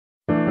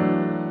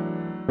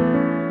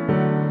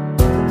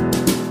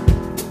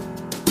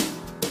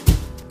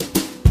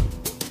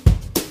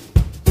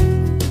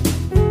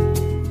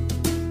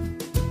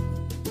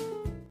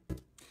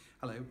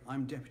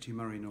I'm Deputy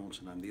Murray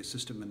Norton. I'm the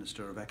Assistant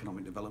Minister of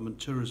Economic Development,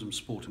 Tourism,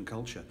 Sport and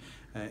Culture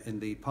in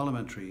the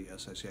Parliamentary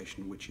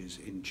Association, which is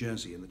in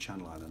Jersey in the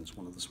Channel Islands,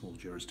 one of the small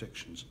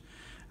jurisdictions.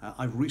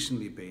 I've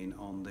recently been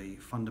on the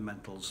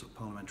Fundamentals of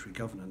Parliamentary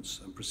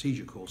Governance and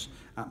Procedure course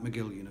at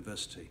McGill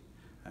University,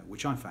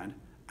 which I found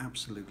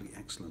absolutely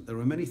excellent. There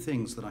are many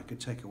things that I could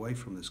take away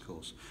from this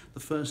course.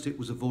 The first, it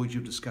was a voyage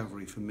of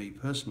discovery for me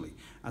personally.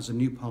 As a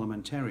new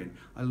parliamentarian,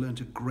 I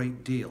learnt a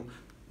great deal,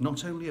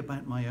 not only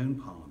about my own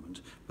parliament,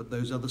 but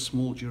those other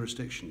small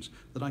jurisdictions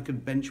that I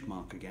could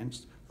benchmark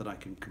against, that I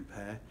could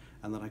compare,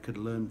 and that I could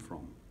learn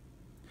from.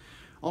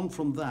 On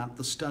from that,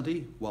 the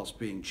study, whilst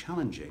being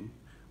challenging,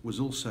 was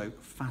also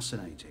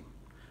fascinating.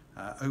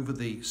 Over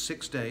the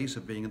 6 days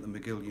of being at the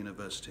McGill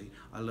University,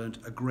 I learned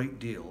a great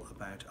deal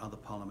about other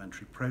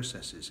parliamentary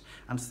processes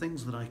and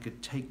things that I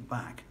could take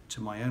back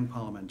to my own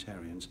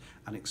parliamentarians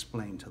and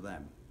explain to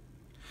them.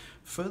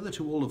 Further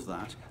to all of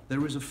that,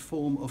 there is a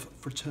form of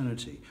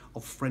fraternity,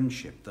 of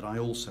friendship that I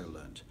also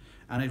learned.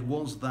 And it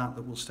was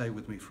that will stay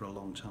with me for a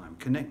long time.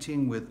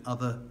 Connecting with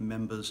other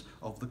members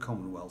of the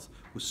Commonwealth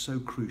was so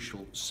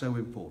crucial, so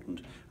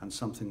important, and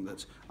something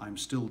that I'm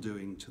still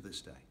doing to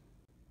this day.